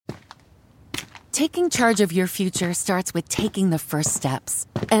Taking charge of your future starts with taking the first steps.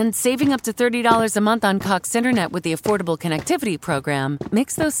 And saving up to $30 a month on Cox Internet with the Affordable Connectivity Program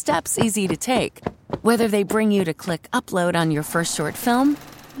makes those steps easy to take. Whether they bring you to click upload on your first short film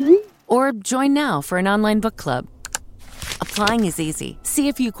or join now for an online book club. Applying is easy. See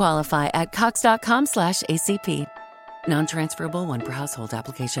if you qualify at cox.com/ACP. Non-transferable one per household.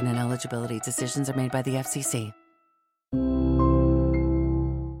 Application and eligibility decisions are made by the FCC.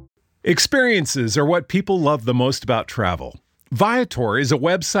 Experiences are what people love the most about travel. Viator is a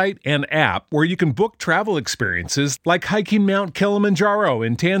website and app where you can book travel experiences like hiking Mount Kilimanjaro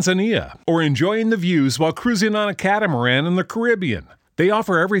in Tanzania or enjoying the views while cruising on a catamaran in the Caribbean. They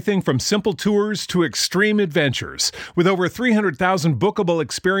offer everything from simple tours to extreme adventures. With over 300,000 bookable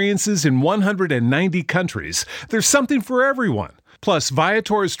experiences in 190 countries, there's something for everyone. Plus,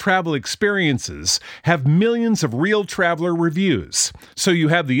 Viator's travel experiences have millions of real traveler reviews, so you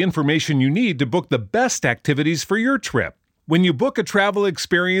have the information you need to book the best activities for your trip. When you book a travel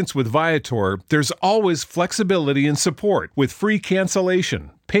experience with Viator, there's always flexibility and support with free cancellation,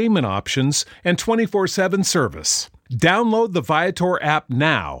 payment options, and 24/7 service. Download the Viator app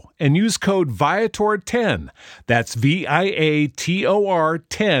now and use code Viator10. That's Viator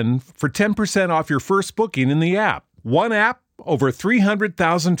 10 for 10% off your first booking in the app. One app, over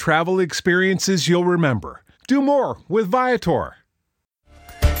 300,000 travel experiences you'll remember. Do more with Viator.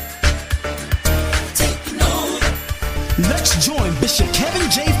 Let's join Bishop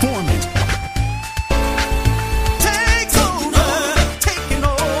Kevin J. Foreman.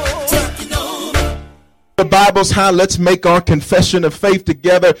 The Bible's high. Let's make our confession of faith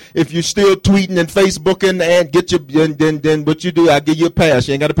together. If you're still tweeting and Facebooking and get your, then what you do, I'll give you a pass.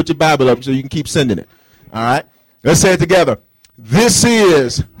 You ain't got to put your Bible up so you can keep sending it. All right. Let's say it together. This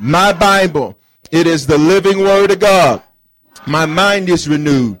is my Bible. It is the living word of God. My mind is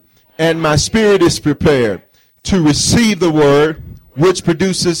renewed and my spirit is prepared to receive the word which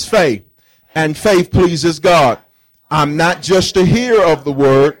produces faith, and faith pleases God. I'm not just a hearer of the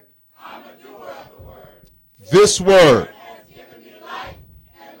word. I'm a doer of the word. This word has given me life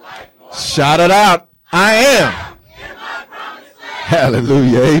and life more. Shout it out. I am in my promised land.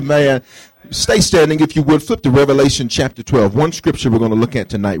 Hallelujah. Amen. Stay standing if you would. Flip to Revelation chapter 12. One scripture we're going to look at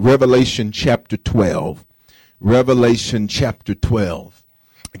tonight. Revelation chapter 12. Revelation chapter 12.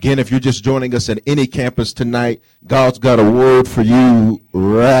 Again, if you're just joining us at any campus tonight, God's got a word for you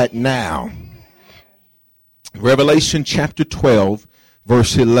right now. Revelation chapter 12,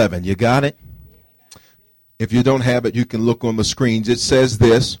 verse 11. You got it? If you don't have it, you can look on the screens. It says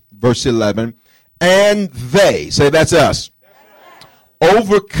this, verse 11. And they, say that's us,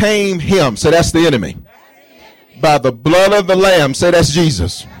 overcame him. Say that's the enemy. By the blood of the Lamb. Say that's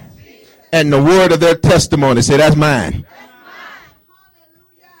Jesus. And the word of their testimony. Say that's mine.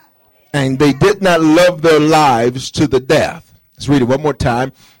 And they did not love their lives to the death. Let's read it one more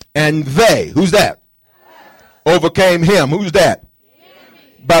time. And they, who's that? Overcame him. Who's that?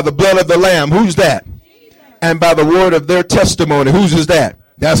 By the blood of the Lamb. Who's that? And by the word of their testimony. Whose is that?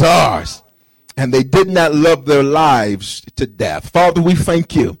 That's ours. And they did not love their lives to death. Father, we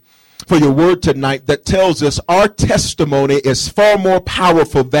thank you for your word tonight that tells us our testimony is far more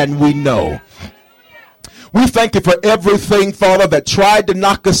powerful than we know. We thank you for everything, Father, that tried to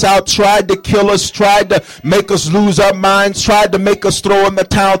knock us out, tried to kill us, tried to make us lose our minds, tried to make us throw in the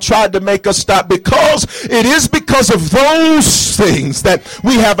towel, tried to make us stop. Because it is because of those things that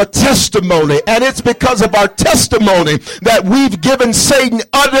we have a testimony. And it's because of our testimony that we've given Satan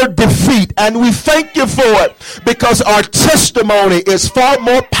utter defeat. And we thank you for it because our testimony is far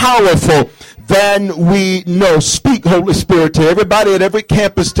more powerful than we know. Speak, Holy Spirit, to everybody at every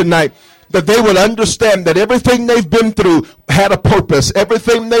campus tonight, that they will understand that everything they've been through had a purpose.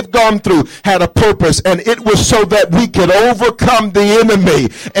 Everything they've gone through had a purpose. And it was so that we could overcome the enemy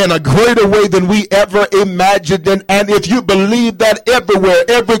in a greater way than we ever imagined. And if you believe that everywhere,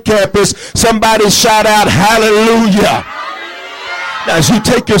 every campus, somebody shout out, hallelujah. Now, as you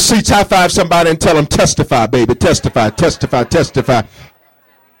take your seats, high five somebody and tell them, testify, baby, testify, testify, testify.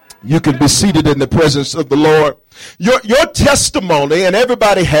 You can be seated in the presence of the Lord. Your testimony, and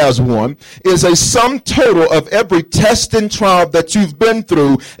everybody has one, is a sum total of every test and trial that you've been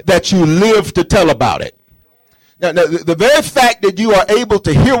through that you live to tell about it. Now, the very fact that you are able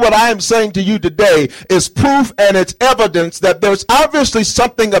to hear what I am saying to you today is proof and it's evidence that there's obviously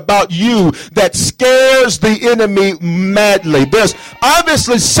something about you that scares the enemy madly. There's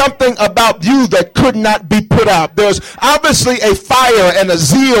obviously something about you that could not be put out. There's obviously a fire and a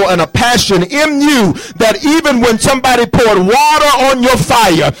zeal and a passion in you that even when somebody poured water on your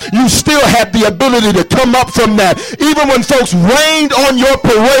fire, you still have the ability to come up from that. Even when folks rained on your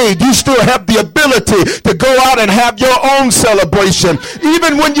parade, you still have the ability to go out and have your own celebration.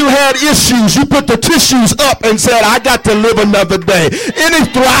 Even when you had issues, you put the tissues up and said, I got to live another day. Any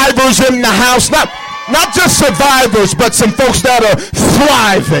thrivers in the house? Not just survivors, but some folks that are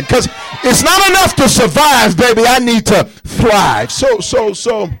thriving. Because it's not enough to survive, baby. I need to thrive.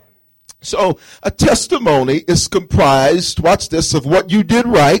 So a testimony is comprised, watch this, of what you did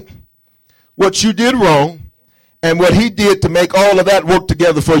right, what you did wrong, and what he did to make all of that work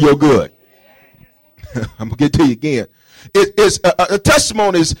together for your good. I'm going to get to you again. A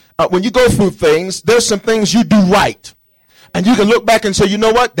testimony is when you go through things, there's some things you do right. And you can look back and say, you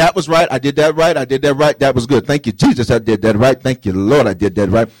know what? That was right. I did that right. I did that right. That was good. Thank you, Jesus. I did that right. Thank you, Lord. I did that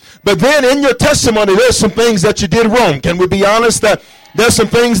right. But then in your testimony, there's some things that you did wrong. Can we be honest that there's some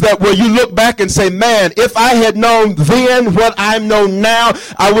things that where you look back and say, man, if I had known then what I know now,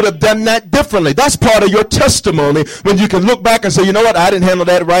 I would have done that differently. That's part of your testimony when you can look back and say, you know what? I didn't handle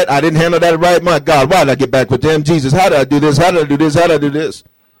that right. I didn't handle that right. My God, why did I get back with them? Jesus, how did I do this? How did I do this? How did I do this?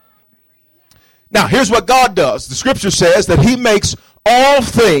 Now, here's what God does. The scripture says that he makes all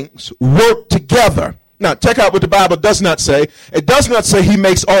things work together. Now, check out what the Bible does not say. It does not say he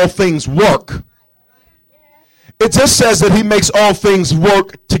makes all things work. It just says that he makes all things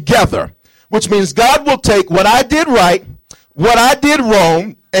work together, which means God will take what I did right, what I did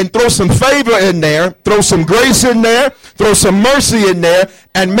wrong, and throw some favor in there, throw some grace in there, throw some mercy in there,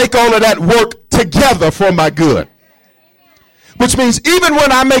 and make all of that work together for my good. Which means even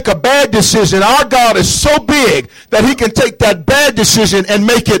when I make a bad decision, our God is so big that he can take that bad decision and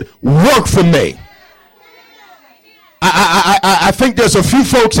make it work for me. I think there's a few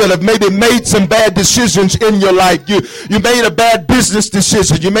folks that have maybe made some bad decisions in your life. You made a bad business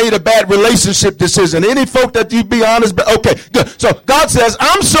decision. You made a bad relationship decision. Any folk that you be honest, but okay, good. So God says,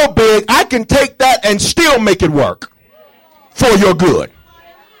 I'm so big, I can take that and still make it work for your good.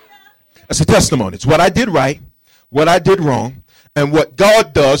 That's a testimony. It's what I did right, what I did wrong, and what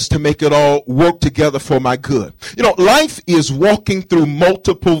God does to make it all work together for my good. You know, life is walking through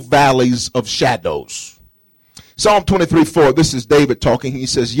multiple valleys of shadows. Psalm 23:4, this is David talking. He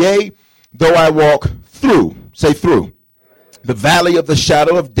says, yea, though I walk through, say through, the valley of the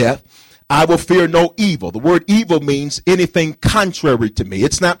shadow of death, I will fear no evil. The word evil means anything contrary to me.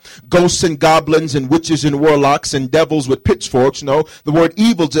 It's not ghosts and goblins and witches and warlocks and devils with pitchforks. No, the word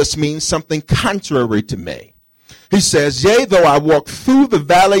evil just means something contrary to me. He says, yea, though I walk through the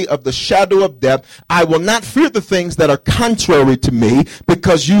valley of the shadow of death, I will not fear the things that are contrary to me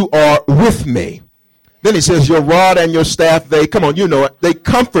because you are with me. Then he says, your rod and your staff, they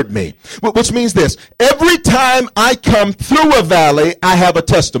comfort me. Which means this, every time I come through a valley, I have a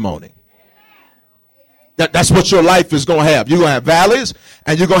testimony. That's what your life is going to have. You're going to have valleys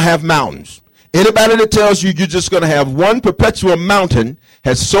and you're going to have mountains. Anybody that tells you you're just going to have one perpetual mountain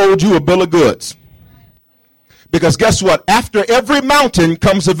has sold you a bill of goods. Because guess what? After every mountain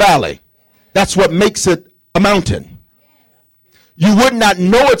comes a valley. That's what makes it a mountain. You would not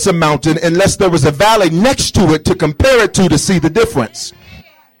know it's a mountain unless there was a valley next to it to compare it to see the difference.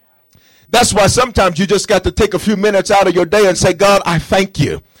 That's why sometimes you just got to take a few minutes out of your day and say, God, I thank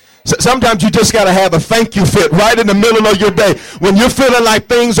you. Sometimes you just got to have a thank you fit right in the middle of your day. When you're feeling like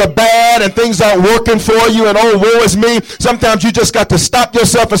things are bad and things aren't working for you and oh, woe is me, sometimes you just got to stop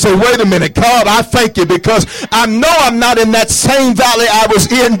yourself and say, wait a minute, God, I thank you because I know I'm not in that same valley I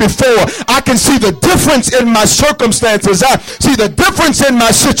was in before. I can see the difference in my circumstances. I see the difference in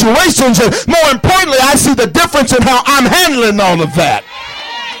my situations. And more importantly, I see the difference in how I'm handling all of that.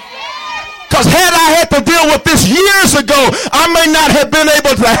 Because had I had to deal with this years ago, I may not have been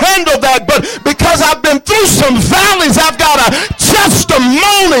able to handle that. But because I've been through some valleys, I've got a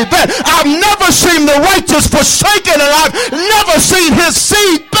testimony that I've never seen the righteous forsaken and I've never seen his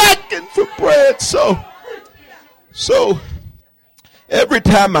seed begging for bread. So every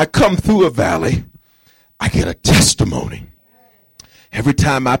time I come through a valley, I get a testimony. Every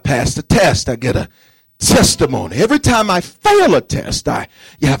time I pass the test, I get a testimony. Every time I fail a test,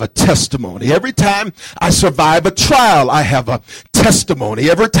 you have a testimony. Every time I survive a trial, I have a testimony.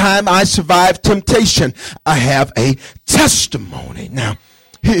 Every time I survive temptation, I have a testimony. Now,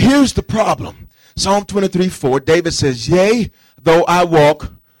 here's the problem. Psalm 23:4, David says, yea, though I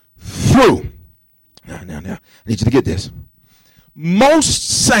walk through Now, I need you to get this.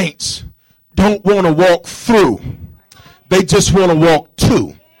 Most saints don't want to walk through. They just want to walk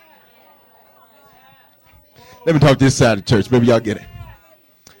to. Let me talk to this side of the church. Maybe y'all get it.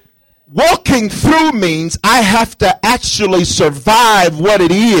 Walking through means I have to actually survive what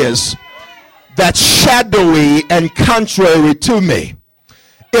it is that's shadowy and contrary to me.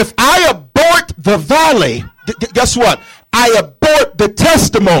 If I abort the valley, guess what? I abort the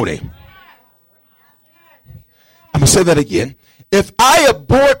testimony. I'm going to say that again. If I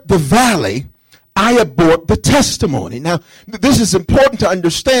abort the valley, I abort the testimony. Now, this is important to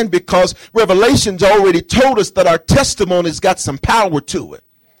understand because Revelation's already told us that our testimony's got some power to it.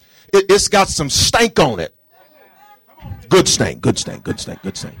 It's got some stank on it. Good stank, good stank, good stank,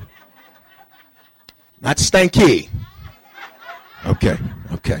 good stank. Not stanky. Okay.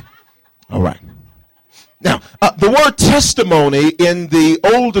 All right. Now, the word testimony in the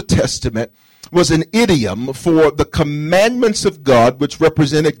Old Testament was an idiom for the commandments of God, which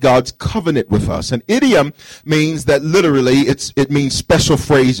represented God's covenant with us. An idiom means that literally it means special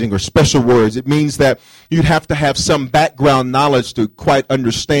phrasing or special words. It means that you'd have to have some background knowledge to quite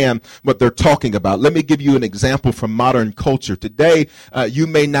understand what they're talking about. Let me give you an example from modern culture. Today, you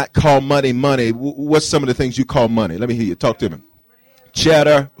may not call money money. What's some of the things you call money? Let me hear you. Talk to me.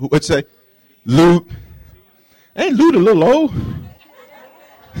 Cheddar. What's that? Loot. Ain't loot a little old?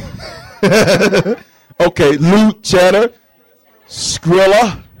 Okay, loot, cheddar,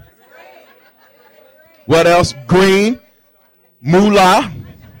 Skrilla. What else? Green, moolah,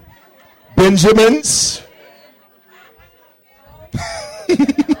 Benjamins.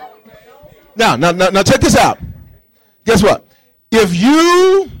 Now, check this out. Guess what? If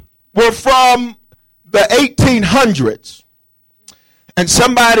you were from the 1800s and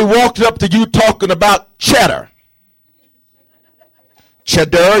somebody walked up to you talking about cheddar,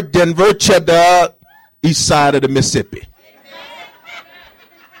 Cheddar, Denver, Cheddar, east side of the Mississippi.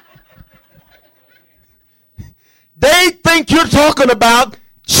 They think you're talking about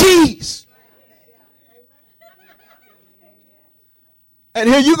cheese. And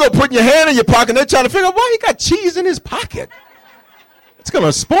here you go putting your hand in your pocket and they're trying to figure out why he got cheese in his pocket. It's going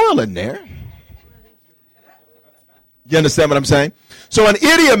to spoil in there. You understand what I'm saying? So an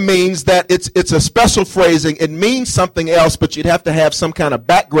idiom means that it's a special phrasing. It means something else, but you'd have to have some kind of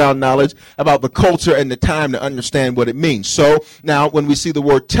background knowledge about the culture and the time to understand what it means. So now when we see the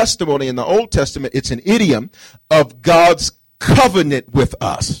word testimony in the Old Testament, it's an idiom of God's covenant with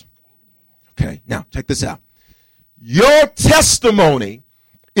us. Okay, now check this out. Your testimony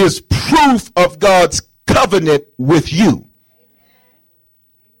is proof of God's covenant with you.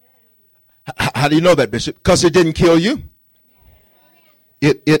 How do you know that, Bishop? Because it didn't kill you.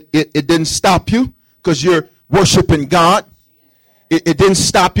 It didn't stop you because you're worshiping God. It didn't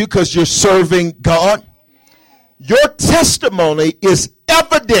stop you because you're serving God. Your testimony is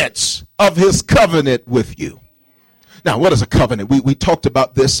evidence of his covenant with you. Now, what is a covenant? We talked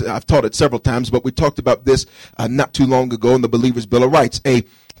about this. I've taught it several times, but we talked about this not too long ago in the Believer's Bill of Rights. A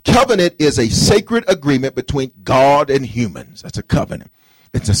covenant is a sacred agreement between God and humans. That's a covenant.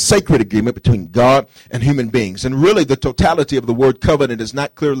 It's a sacred agreement between God and human beings. And really, the totality of the word covenant is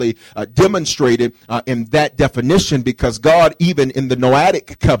not clearly demonstrated in that definition because God, even in the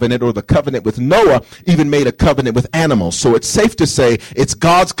Noahic covenant or the covenant with Noah, even made a covenant with animals. So it's safe to say it's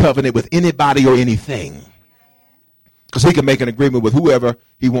God's covenant with anybody or anything. Because he can make an agreement with whoever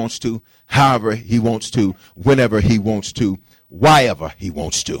he wants to, however he wants to, whenever he wants to, whyever he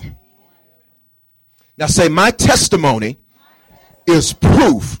wants to. Now say, my testimony is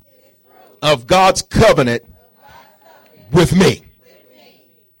proof of God's covenant with me.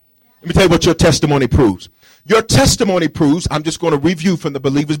 Let me tell you what your testimony proves. Your testimony proves, I'm just going to review from the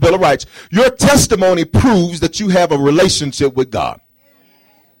Believer's Bill of Rights. Your testimony proves that you have a relationship with God.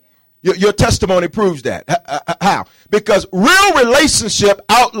 Your testimony proves that. How? Because real relationship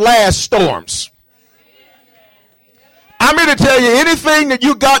outlasts storms. I'm here to tell you, anything that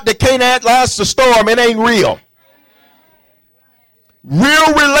you got that can't outlast the storm, it ain't real.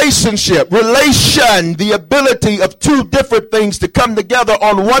 Real relationship, relation, the ability of two different things to come together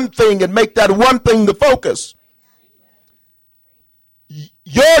on one thing and make that one thing the focus.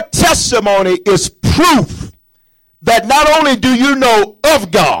 Your testimony is proof that not only do you know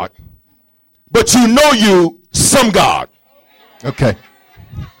of God, but you know you some God. Okay.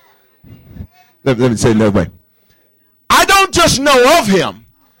 Let me say it another way. I don't just know of him.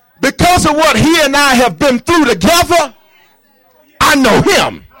 Because of what he and I have been through together, I know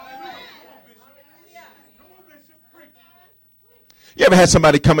him. You ever had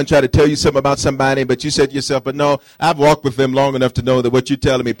somebody come and try to tell you something about somebody, but you said to yourself, but no, I've walked with them long enough to know that what you're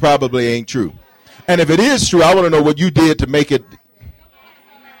telling me probably ain't true. And if it is true, I want to know what you did to make it.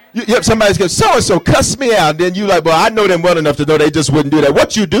 Somebody's going, so-and-so cussed me out. And then you like, well, I know them well enough to know they just wouldn't do that.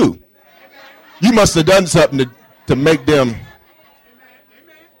 What you do? You must have done something to make them.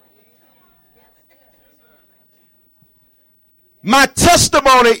 My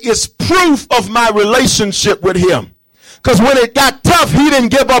testimony is proof of my relationship with him. Because when it got tough, he didn't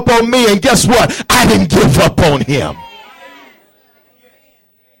give up on me. And guess what? I didn't give up on him.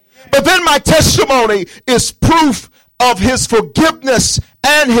 But then my testimony is proof of his forgiveness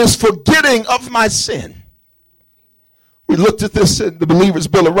and his forgetting of my sin. We looked at this in the Believer's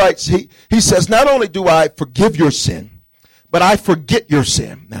Bill of Rights. He says, not only do I forgive your sin, but I forget your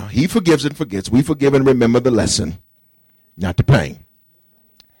sin. Now, he forgives and forgets. We forgive and remember the lesson, not the pain.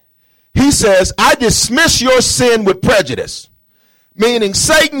 He says, I dismiss your sin with prejudice, meaning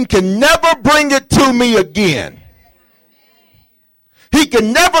Satan can never bring it to me again. He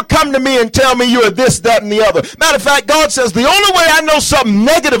can never come to me and tell me you're this, that, and the other. Matter of fact, God says the only way I know something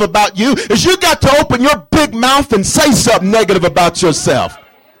negative about you is you got to open your big mouth and say something negative about yourself.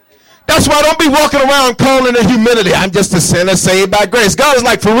 That's why I don't be walking around calling it humility. I'm just a sinner saved by grace. God is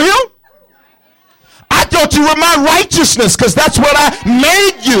like, for real? I thought you were my righteousness because that's what I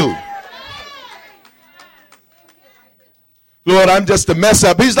made you. Lord, I'm just a mess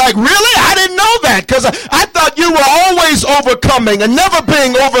up. He's like, really? I didn't know that because I thought you were always overcoming and never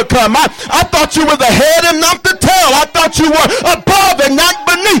being overcome. I thought you were the head and not the tail. I thought you were above and not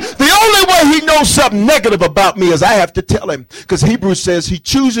beneath. The only way he knows something negative about me is I have to tell him, because Hebrews says he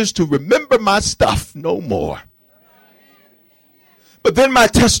chooses to remember my stuff no more. But then my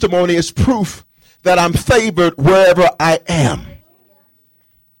testimony is proof that I'm favored wherever I am.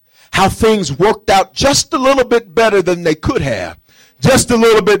 How things worked out just a little bit better than they could have, just a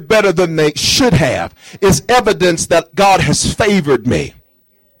little bit better than they should have, is evidence that God has favored me.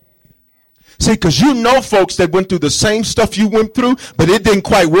 See, because you know folks that went through the same stuff you went through, but it didn't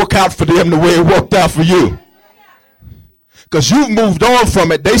quite work out for them the way it worked out for you. Because you've moved on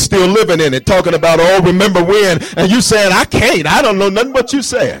from it. They still living in it, talking about, oh, remember when, and you saying, I can't. I don't know nothing but you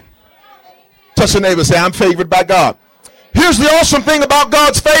saying. Touch your neighbor, say, I'm favored by God. Here's the awesome thing about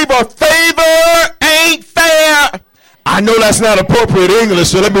God's favor. Favor ain't fair. I know that's not appropriate English,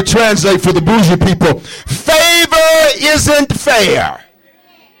 so let me translate for the bougie people. Favor isn't fair.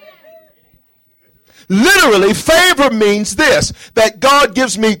 Literally, favor means this, that God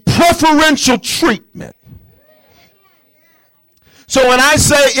gives me preferential treatment. So when I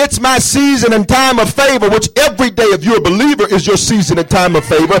say it's my season and time of favor, which every day if you're a believer is your season and time of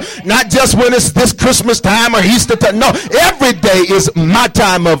favor, not just when it's this Christmas time or Easter time. No, every day is my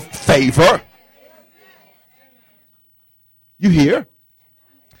time of favor. You hear?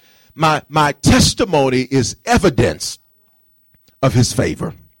 My testimony is evidence of his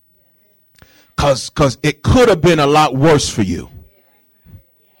favor. Because it could have been a lot worse for you.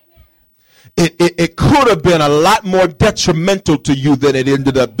 It could have been a lot more detrimental to you than it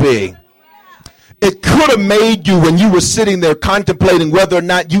ended up being. It could have made you, when you were sitting there contemplating whether or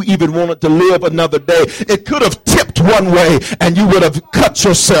not you even wanted to live another day, it could have tipped one way and you would have cut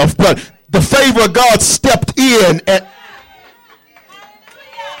yourself. But the favor of God stepped in. And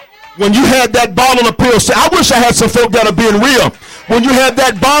when you had that bottle of pills, I wish I had some folk that are being real. When you had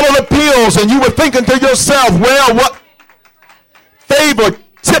that bottle of pills and you were thinking to yourself, well, what favor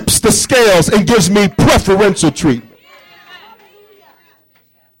tips the scales and gives me preferential treatment.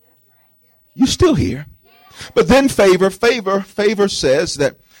 You still here. But then favor says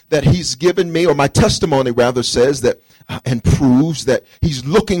that he's given me, or my testimony rather says that, and proves that he's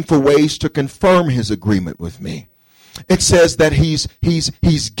looking for ways to confirm his agreement with me. It says that he's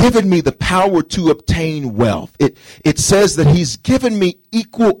given me the power to obtain wealth. It says that he's given me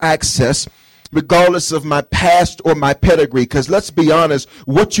equal access regardless of my past or my pedigree. Because let's be honest,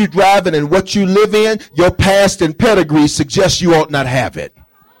 what you driving and what you live in, your past and pedigree suggests you ought not have it.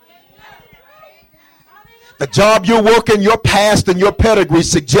 The job you're working, your past and your pedigree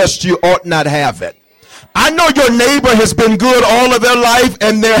suggests you ought not have it. I know your neighbor has been good all of their life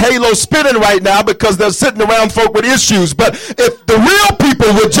and their halo's spinning right now because they're sitting around folk with issues. But if the real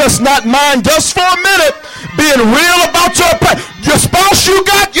people would just not mind just for a minute being real about your spouse you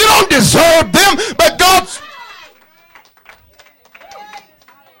got, you don't deserve them, but God's.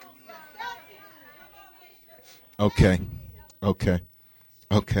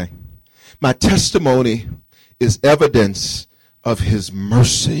 Okay. My testimony is evidence of his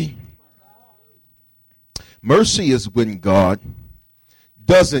mercy. Mercy is when God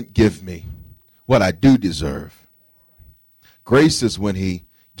doesn't give me what I do deserve. Grace is when he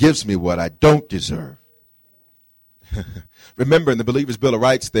gives me what I don't deserve. Remember, in the Believer's Bill of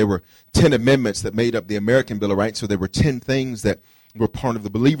Rights, there were 10 amendments that made up the American Bill of Rights. So there were 10 things that were part of the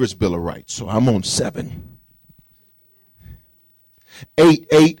Believer's Bill of Rights. So I'm on 7. 8.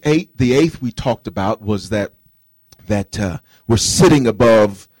 The 8th we talked about was that we're sitting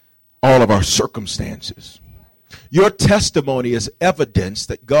above all of our circumstances. Your testimony is evidence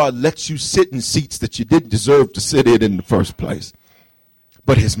that God lets you sit in seats that you didn't deserve to sit in the first place.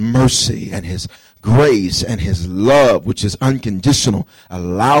 But his mercy and his grace and his love, which is unconditional,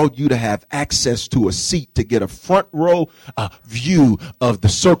 allowed you to have access to a seat to get a front row view of the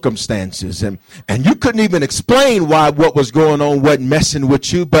circumstances. And you couldn't even explain why what was going on wasn't messing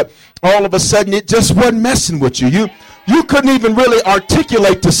with you, but all of a sudden it just wasn't messing with you. You couldn't even really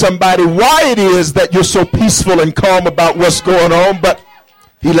articulate to somebody why it is that you're so peaceful and calm about what's going on, but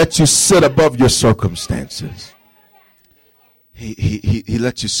he lets you sit above your circumstances. He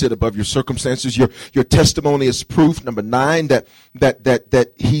lets you sit above your circumstances. Your testimony is proof. Number 9,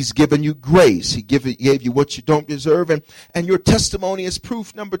 that he's given you grace. He gave you what you don't deserve. And your testimony is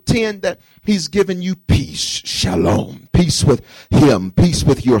proof. Number 10, that he's given you peace. Shalom. Peace with him. Peace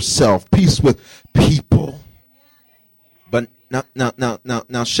with yourself. Peace with people. But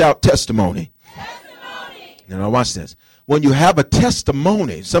now shout testimony. Now watch this. When you have a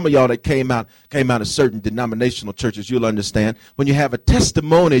testimony, some of y'all that came out of certain denominational churches, you'll understand. When you have a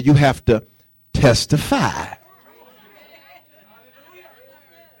testimony, you have to testify.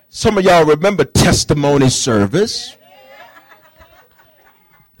 Some of y'all remember testimony service.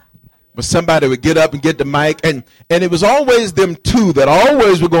 But somebody would get up and get the mic, and it was always them two that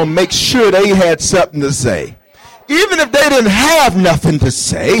always were going to make sure they had something to say. Even if they didn't have nothing to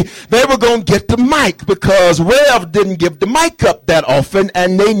say, they were going to get the mic because Rev didn't give the mic up that often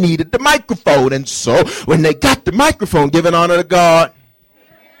and they needed the microphone. And so when they got the microphone, giving honor to God,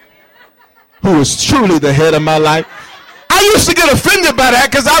 who is truly the head of my life. I used to get offended by that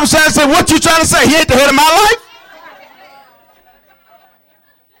because I was trying to say, what you trying to say? He ain't the head of my life?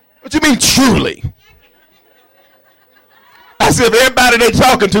 What you mean truly? As if everybody they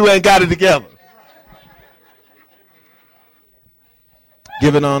talking to ain't got it together.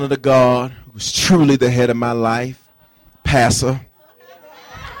 Giving honor to God, who's truly the head of my life, pastor,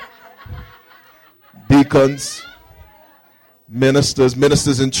 deacons,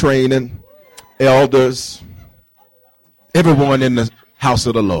 ministers in training, elders, everyone in the house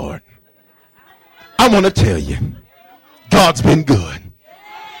of the Lord. I want to tell you, God's been good.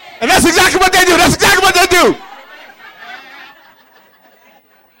 And that's exactly what they do. That's exactly what they do.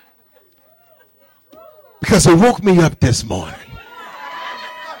 Because he woke me up this morning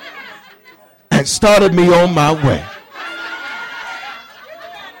and started me on my way.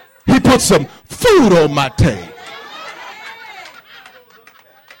 He put some food on my table.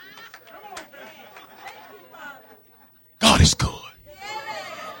 God is good.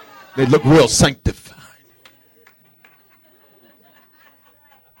 They look real sanctified.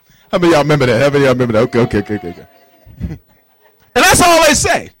 How many of y'all remember that? Okay. And that's all they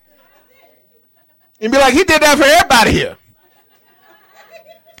say. And be like, he did that for everybody here.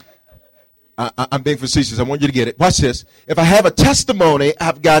 I'm being facetious. I want you to get it. Watch this. If I have a testimony,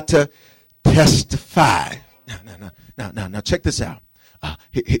 I've got to testify. Now, check this out.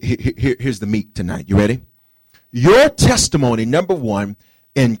 Here's the meat tonight. You ready? Your testimony, number one,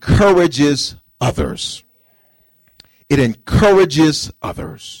 encourages others. It encourages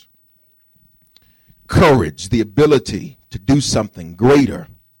others. Courage, the ability to do something greater,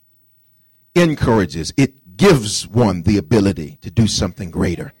 encourages. It gives one the ability to do something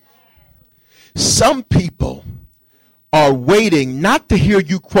greater. Some people are waiting not to hear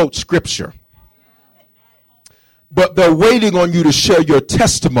you quote scripture, but they're waiting on you to share your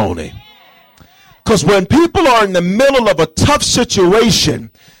testimony. Because when people are in the middle of a tough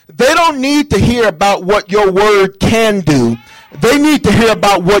situation, they don't need to hear about what your word can do. They need to hear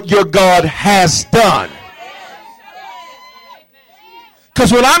about what your God has done.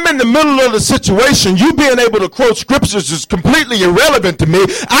 Because when I'm in the middle of the situation, you being able to quote scriptures is completely irrelevant to me.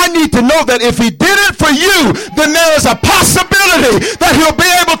 I need to know that if he did it for you, then there is a possibility that he'll be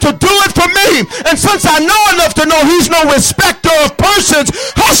able to do it for me. And since I know enough to know he's no respecter of persons,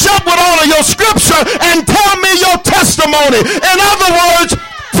 hush up with all of your scripture and tell me your testimony. In other words,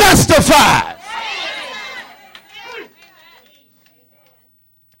 testify.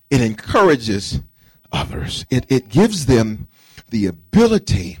 It encourages others. It gives them the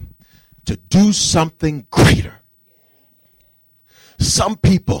ability to do something greater. Some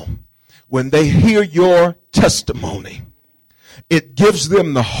people, when they hear your testimony, it gives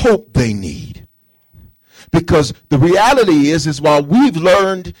them the hope they need. Because the reality is while we've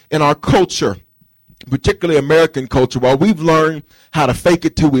learned in our culture particularly American culture, while we've learned how to fake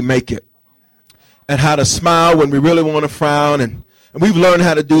it till we make it and how to smile when we really want to frown, and we've learned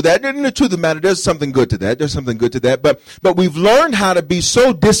how to do that. And the truth of the matter, there's something good to that. There's something good to that. But we've learned how to be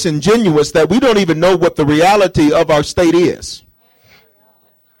so disingenuous that we don't even know what the reality of our state is.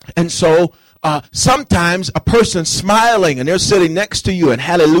 And so sometimes a person smiling and they're sitting next to you and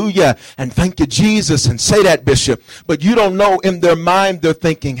hallelujah and thank you, Jesus, and say that, Bishop. But you don't know, in their mind they're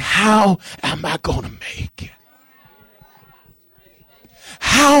thinking, how am I going to make it?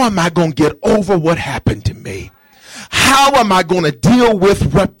 How am I going to get over what happened to me? How am I going to deal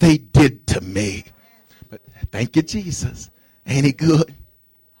with what they did to me? But thank you, Jesus. Ain't he good?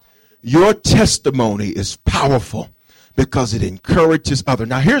 Your testimony is powerful because it encourages others.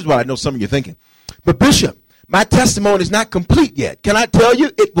 Now, here's what I know some of you are thinking. But Bishop, my testimony is not complete yet. Can I tell you?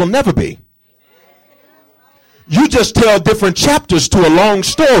 It will never be. You just tell different chapters to a long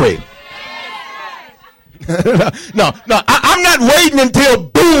story. No, I'm not waiting until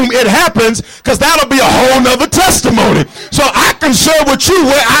boom, it happens, because that'll be a whole nother testimony. So I can share with you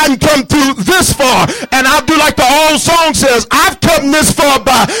where I can come through this far, and I'll do like the old song says, I've come this far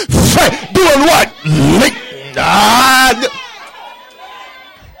by faith. Doing what?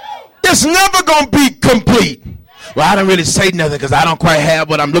 It's never going to be complete. Well, I don't really say nothing because I don't quite have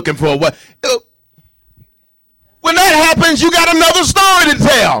what I'm looking for. What? When that happens, you got another story to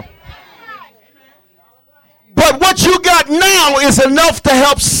tell. But what you got now is enough to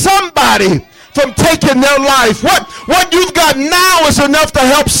help somebody from taking their life. What you've got now is enough to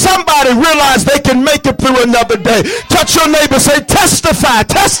help somebody realize they can make it through another day. Touch your neighbor, say, testify,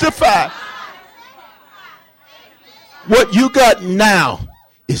 testify. What you got now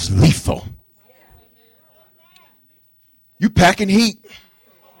is lethal. You packing heat.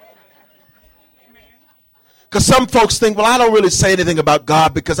 Because some folks think, well, I don't really say anything about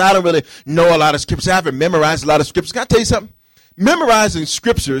God because I don't really know a lot of scriptures. I haven't memorized a lot of scriptures. Can I tell you something? Memorizing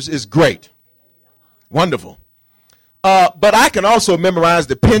scriptures is great. Wonderful. But I can also memorize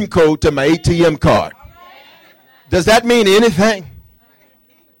the PIN code to my ATM card. Does that mean anything?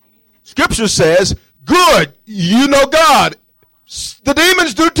 Scripture says, good, you know God. The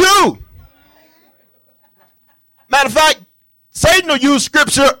demons do too. Matter of fact, Satan will use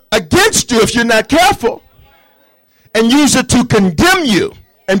scripture against you if you're not careful, and use it to condemn you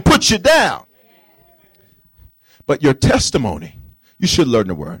and put you down. But your testimony, you should learn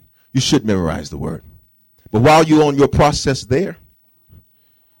the word. You should memorize the word. But while you're on your process there,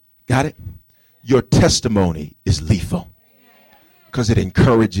 got it? Your testimony is lethal because it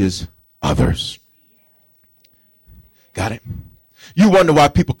encourages others. Got it? You wonder why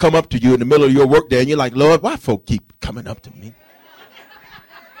people come up to you in the middle of your work day and you're like, Lord, why folk keep coming up to me?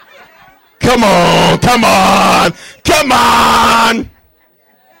 Come on, come on, come on.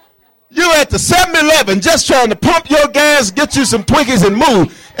 You're at the 7-Eleven just trying to pump your gas, get you some Twinkies and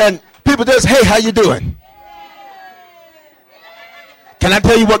move. And people just, hey, how you doing? Can I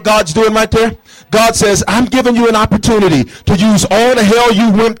tell you what God's doing right there? God says, I'm giving you an opportunity to use all the hell you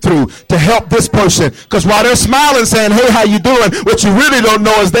went through to help this person. Because while they're smiling saying, hey, how you doing? What you really don't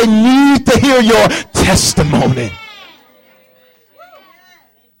know is they need to hear your testimony.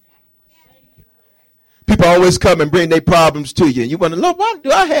 People always come and bring their problems to you. And you wonder, Lord, why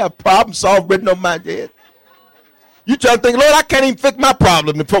do I have problems solved written on my head? You try to think, Lord, I can't even fix my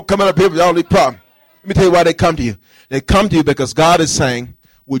problem. And folk coming up here with all these problems. Let me tell you why they come to you. They come to you because God is saying,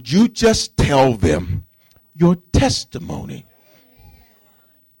 would you just tell them your testimony?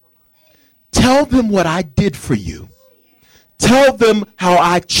 Tell them what I did for you. Tell them how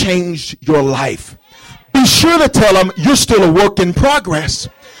I changed your life. Be sure to tell them you're still a work in progress,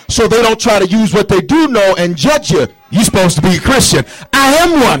 so they don't try to use what they do know and judge you. You're supposed to be a Christian. I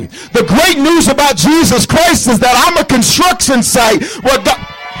am one. The great news about Jesus Christ is that I'm a construction site where God...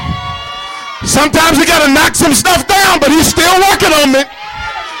 Sometimes he got to knock some stuff down, but he's still working on me.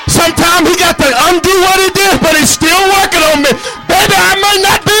 Sometimes he got to undo what he did, but he's still working on me. Baby, I may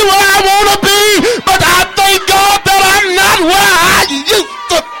not be where I want to be, but I thank God that I'm not where I used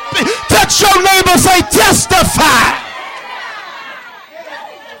to be. Touch your neighbor, say, testify.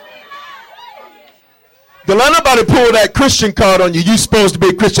 Don't let nobody pull that Christian card on you. You're supposed to be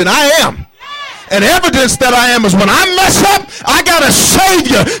a Christian. I am. And evidence that I am is when I mess up, I got a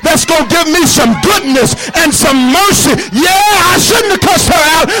Savior that's going to give me some goodness and some mercy. Yeah, I shouldn't have cussed her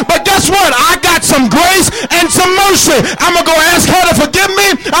out, but guess what? I got some grace and some mercy. I'm going to go ask her to forgive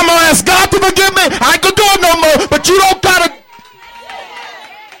me. I'm going to ask God to forgive me. I ain't going to do it no more, but you don't got to.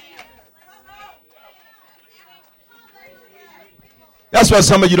 That's why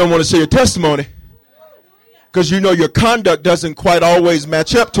some of you don't want to share your testimony, because you know your conduct doesn't quite always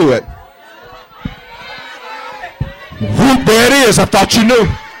match up to it. is. I thought you knew.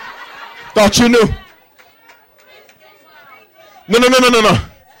 Thought you knew. No.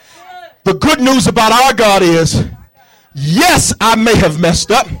 The good news about our God is, yes, I may have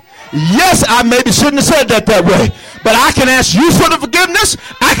messed up. Yes, I maybe shouldn't have said that way. But I can ask you for the forgiveness.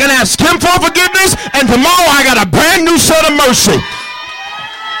 I can ask him for forgiveness. And tomorrow I got a brand new set of mercy.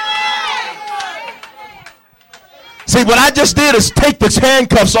 See, what I just did is take these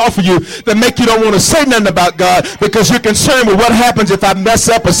handcuffs off of you that make you don't want to say nothing about God because you're concerned with what happens if I mess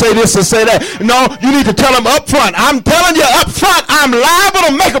up or say this or say that. No, you need to tell him up front. I'm telling you up front, I'm liable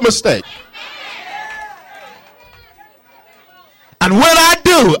to make a mistake. And when I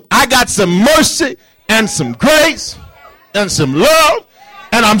do, I got some mercy and some grace and some love,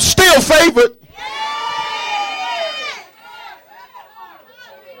 and I'm still favored.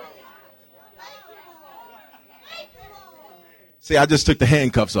 See, I just took the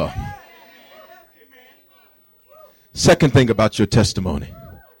handcuffs off. Second thing about your testimony.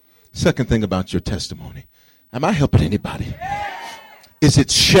 Am I helping anybody? Is it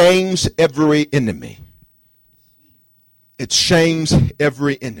shames every enemy. It shames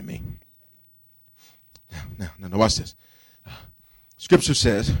every enemy. Now, watch this. Scripture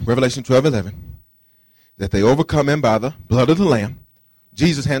says, Revelation 12:11, that they overcome him by the blood of the Lamb.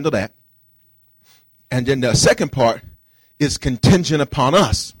 Jesus handled that. And then the second part is contingent upon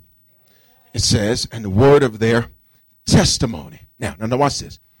us. It says, and the word of their testimony. Now watch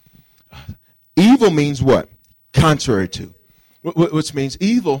this. Evil means what? Contrary to. Which means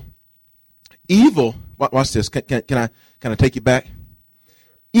evil. Watch this. Can I take you back?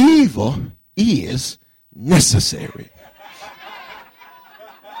 Evil is necessary.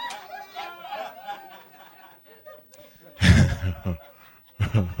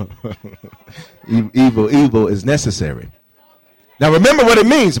 Evil is necessary. Now remember what it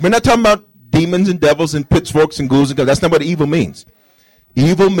means. We're not talking about demons and devils and pitchforks and ghouls and guns. That's not what evil means.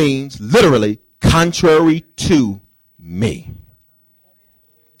 Evil means literally contrary to me.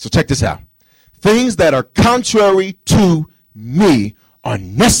 So check this out. Things that are contrary to me are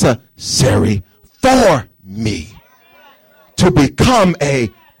necessary for me to become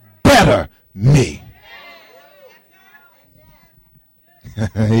a better me.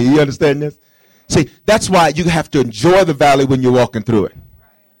 You understand this? See, that's why you have to enjoy the valley when you're walking through it.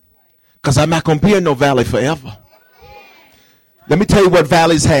 Because I'm not going to be in no valley forever. Let me tell you what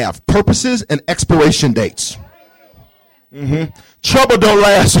valleys have. Purposes and expiration dates. Trouble don't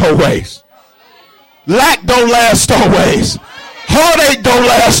last always. Lack don't last always. Heartache don't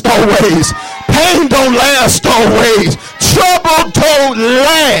last always. Pain don't last always. Trouble don't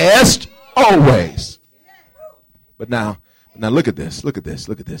last always. But now look at this.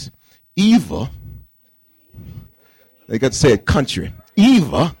 Evil. They got to say it country.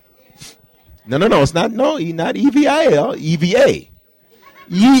 Evil. No, it's not. No, not EVIL. EVA.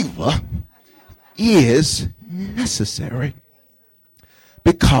 Evil is necessary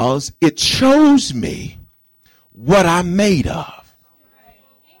because it shows me what I'm made of.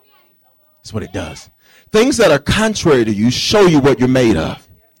 That's what it does. Things that are contrary to you show you what you're made of.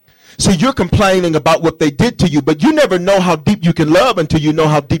 So you're complaining about what they did to you, but you never know how deep you can love until you know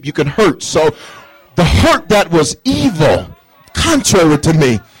how deep you can hurt. So the hurt that was evil, contrary to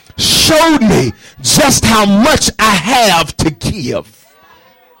me, showed me just how much I have to give.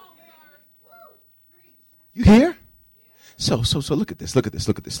 You hear? So look at this.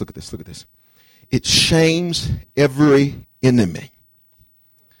 It shames every enemy.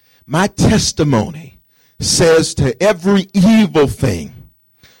 My testimony says to every evil thing,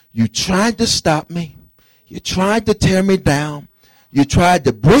 you tried to stop me. You tried to tear me down. You tried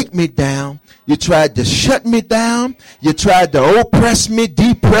to break me down. You tried to shut me down. You tried to oppress me,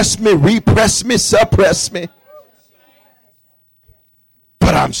 depress me, repress me, suppress me.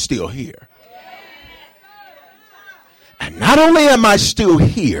 But I'm still here. And not only am I still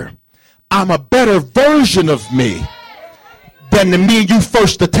here, I'm a better version of me than the me you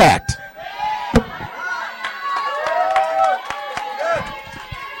first attacked.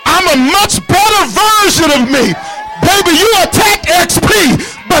 I'm a much better version of me. Baby, you attacked XP,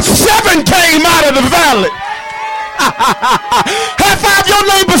 but 7 came out of the valley. High five your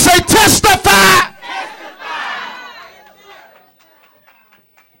neighbor, say testify.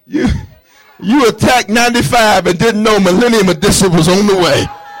 You attacked 95 and didn't know Millennium Edition was on the way.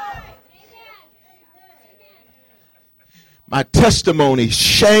 My testimony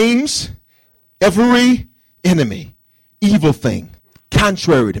shames every enemy, evil thing,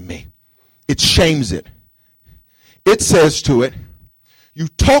 contrary to me. It shames it. It says to it, you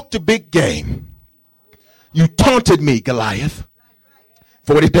talked a big game. You taunted me, Goliath.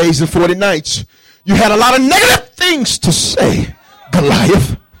 40 days and 40 nights. You had a lot of negative things to say,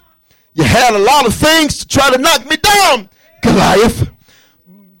 Goliath. You had a lot of things to try to knock me down, Goliath.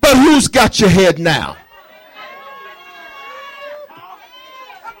 But who's got your head now?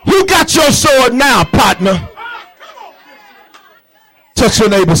 Who got your sword now, partner? Touch your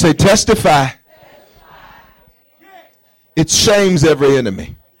neighbor, say, testify. It shames every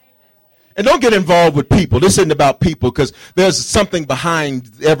enemy. And don't get involved with people. This isn't about people, because there's something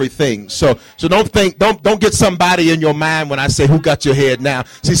behind everything. So don't get somebody in your mind when I say who got your head now.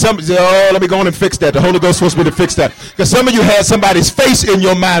 See, somebody say, oh, let me go on and fix that. The Holy Ghost wants me to fix that. Because some of you had somebody's face in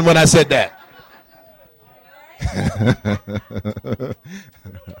your mind when I said that.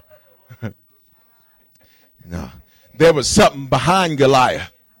 No, there was something behind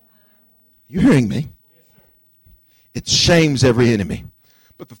Goliath. You hearing me? It shames every enemy.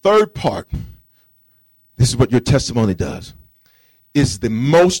 But the third part, this is what your testimony does, is the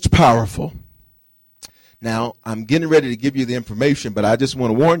most powerful. Now, I'm getting ready to give you the information, but I just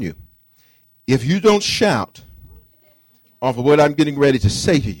want to warn you. If you don't shout off of what I'm getting ready to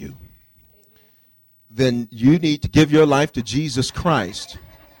say to you, then you need to give your life to Jesus Christ.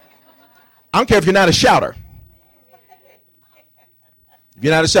 I don't care if you're not a shouter. If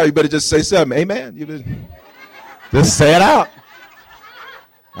you're not a shouter, you better just say something. Amen. You just say it out.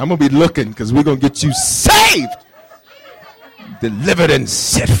 I'm going to be looking, because we're going to get you saved, delivered, and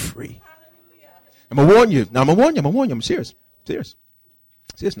set free. I'm going to warn you. Now, I'm going to warn you. I'm serious. Serious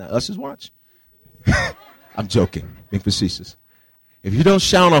now. Ushers, watch. I'm joking. Being facetious. If you don't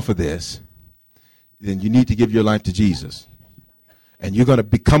shout off of this, then you need to give your life to Jesus. And you're going to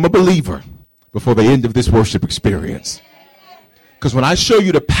become a believer before the end of this worship experience. Because when I show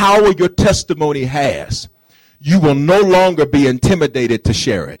you the power your testimony has, you will no longer be intimidated to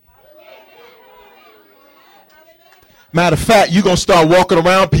share it. Matter of fact, you're going to start walking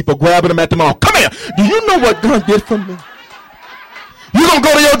around people, grabbing them at the mall. Come here. Do you know what God did for me? You're going to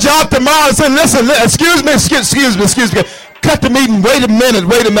go to your job tomorrow and say, listen, excuse me. Cut the meeting. Wait a minute.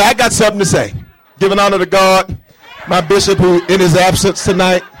 I got something to say. Giving honor to God, my bishop, who in his absence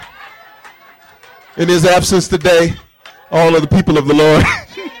tonight, in his absence today, all of the people of the Lord.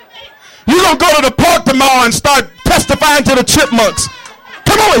 You're going to go to the park tomorrow and start testifying to the chipmunks.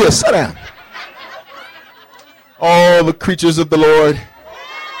 Come on here, sit down. All the creatures of the Lord.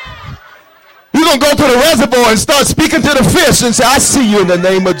 You're going to go to the reservoir and start speaking to the fish and say, I see you in the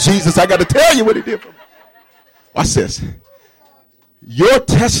name of Jesus. I got to tell you what he did for me. Watch this. Your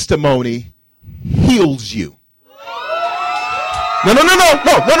testimony heals you. No.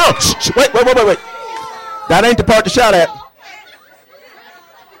 Shh, wait. That ain't the part to shout at.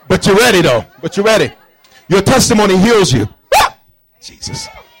 But you're ready, though. Your testimony heals you. Ah! Jesus.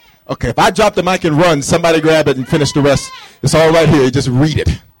 Okay, if I drop the mic and run, somebody grab it and finish the rest. It's all right here. Just read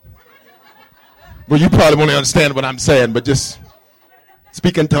it. Well, you probably won't understand what I'm saying, but just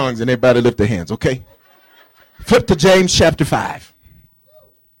speak in tongues and everybody lift their hands, okay? Flip to James chapter 5.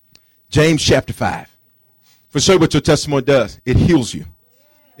 James chapter 5. For show you what your testimony does. It heals you.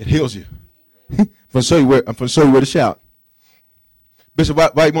 I'm going to show you where to shout. Bishop,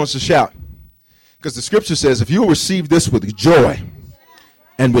 why he wants to shout? Because the scripture says if you will receive this with joy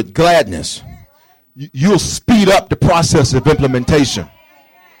and with gladness, you'll speed up the process of implementation.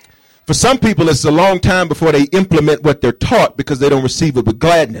 For some people, it's a long time before they implement what they're taught because they don't receive it with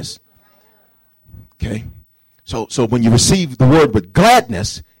gladness. Okay? So when you receive the word with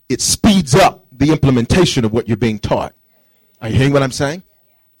gladness, it speeds up the implementation of what you're being taught. Are you hearing what I'm saying?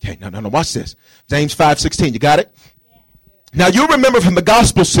 Okay, now watch this. James 5:16, you got it? Now, you remember from the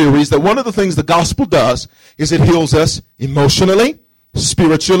gospel series that one of the things the gospel does is it heals us emotionally,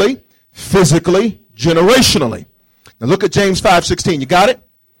 spiritually, physically, generationally. Now, look at James 5:16. You got it?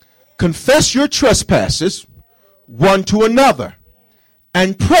 Confess your trespasses one to another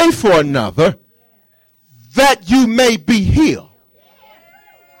and pray for another that you may be healed.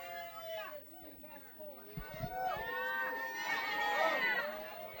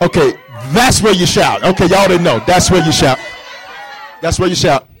 Okay, that's where you shout. Okay, y'all didn't know. That's where you shout.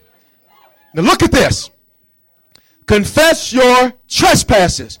 Now look at this. Confess your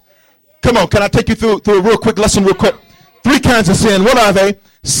trespasses. Come on, can I take you through a real quick lesson real quick? 3 kinds of sin. What are they?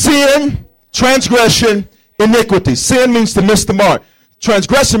 Sin, transgression, iniquity. Sin means to miss the mark.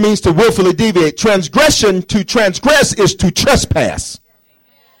 Transgression means to willfully deviate. Transgression, to transgress, is to trespass.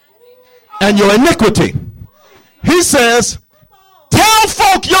 And your iniquity. He says, tell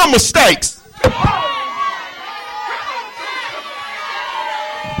folk your mistakes.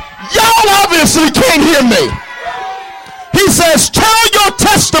 Y'all obviously can't hear me. He says, tell your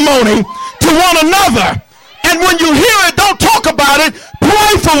testimony to one another. And when you hear it, don't talk about it.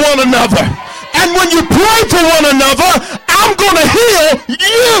 Pray for one another. And when you pray for one another, I'm going to heal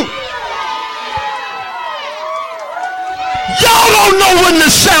you. Y'all don't know when to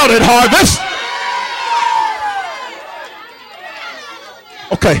shout at Harvest.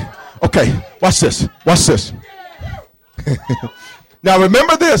 Okay, watch this. Now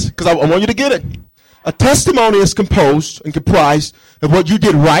remember this, because I want you to get it. A testimony is composed and comprised of what you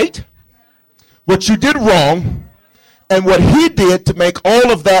did right, what you did wrong, and what he did to make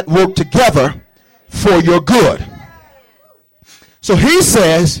all of that work together for your good. So he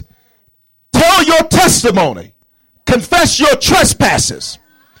says, tell your testimony, confess your trespasses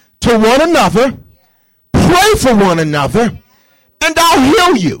to one another, pray for one another, and I'll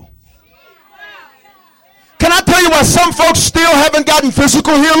heal you. Can I tell you why some folks still haven't gotten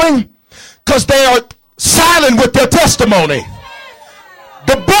physical healing? Because they are silent with their testimony.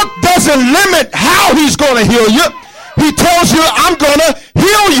 The book doesn't limit how he's going to heal you. He tells you, I'm going to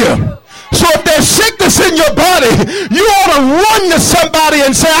heal you. So if there's sickness in your body, you ought to run to somebody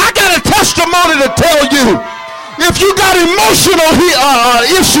and say, I got a testimony to tell you. If you got emotional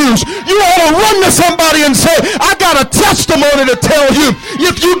issues, you ought to run to somebody and say, I got a testimony to tell you.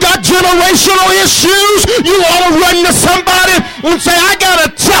 If you got generational issues, you ought to run to somebody and say, I got a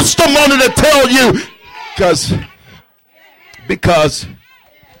testimony to tell you. Because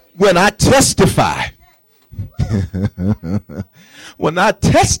when I testify,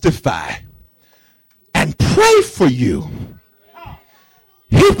 and pray for you,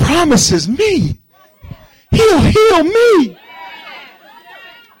 he promises me he'll heal me.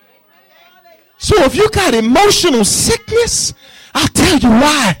 So if you got emotional sickness, I'll tell you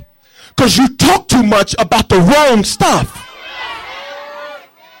why. Because you talk too much about the wrong stuff.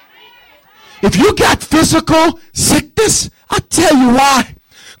 If you got physical sickness, I'll tell you why.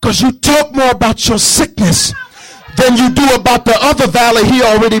 Because you talk more about your sickness than you do about the other valley he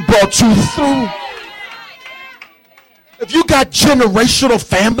already brought you through. If you got generational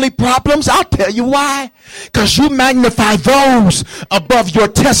family problems, I'll tell you why. Because you magnify those above your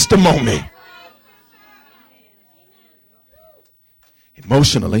testimony.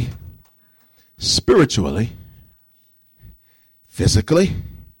 Emotionally, spiritually, physically,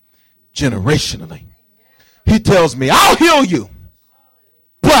 generationally. He tells me, I'll heal you.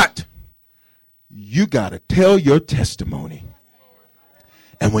 But you got to tell your testimony.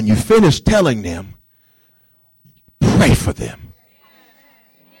 And when you finish telling them, pray for them.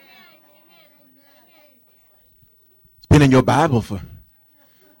 It's been in your Bible for,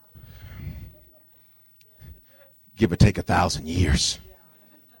 give or take, 1,000 years.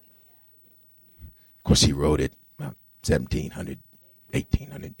 Of course, he wrote it about 1,700,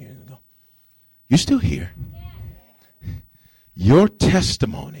 1,800 years ago. You're still here. Your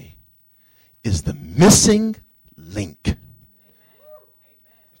testimony is the missing link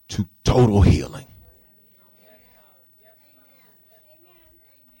to total healing.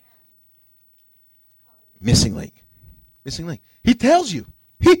 Missing link. Missing link. He tells you.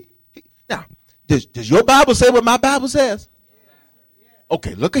 Now, does your Bible say what my Bible says?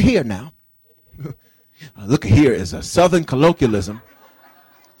 Okay, look at here now. Look at here is a Southern colloquialism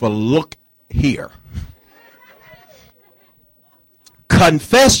for look here.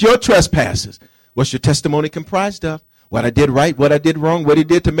 Confess your trespasses. What's your testimony comprised of? What I did right, what I did wrong, what he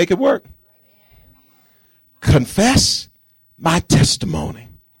did to make it work. Confess my testimony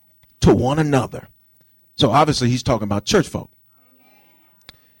to one another. So obviously he's talking about church folk.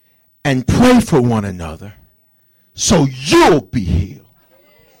 And pray for one another so you'll be healed.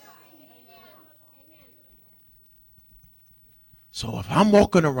 So if I'm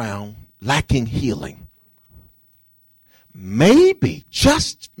walking around lacking healing, maybe,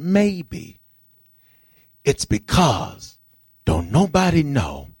 just maybe, it's because don't nobody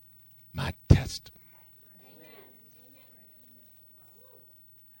know my testimony.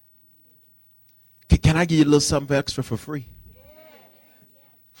 Can I give you a little something extra for free?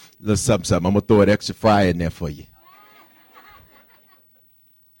 A little something. I'm going to throw an extra fry in there for you.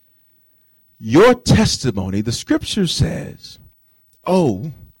 Your testimony, the scripture says,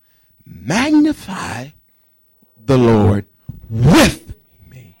 oh, magnify the Lord with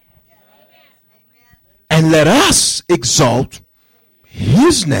me. And let us exalt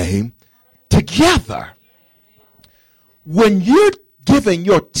his name together. When you're giving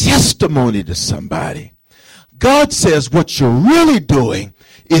your testimony to somebody, God says what you're really doing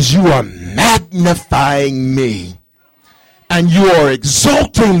is you are magnifying me. And you are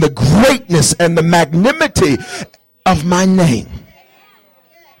exalting the greatness and the magnanimity of my name.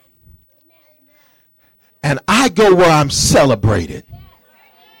 And I go where I'm celebrated,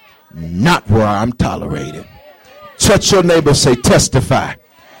 not where I'm tolerated. Touch your neighbor, say, testify.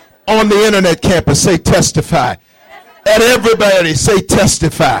 On the internet campus, say testify. And everybody say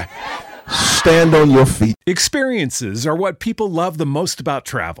testify. Stand on your feet. Experiences are what people love the most about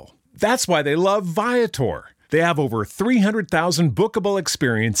travel. That's why they love Viator. They have over 300,000 bookable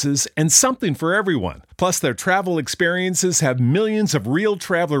experiences and something for everyone. Plus, their travel experiences have millions of real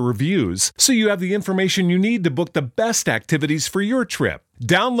traveler reviews, so you have the information you need to book the best activities for your trip.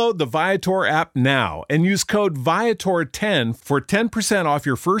 Download the Viator app now and use code Viator10 for 10% off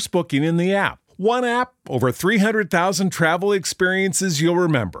your first booking in the app. One app, over 300,000 travel experiences you'll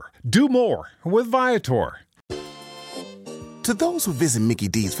remember. Do more with Viator. To those who visit Mickey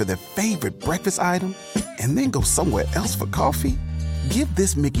D's for their favorite breakfast item and then go somewhere else for coffee, give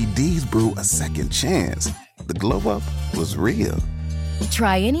this Mickey D's brew a second chance. The glow-up was real.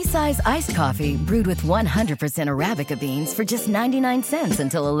 Try any size iced coffee brewed with 100% Arabica beans for just 99 cents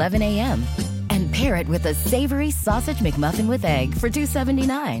until 11 a.m. And pair it with a savory sausage McMuffin with egg for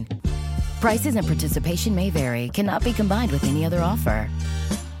 $2.79. Prices and participation may vary. Cannot be combined with any other offer.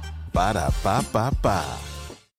 Ba-da-ba-ba-ba.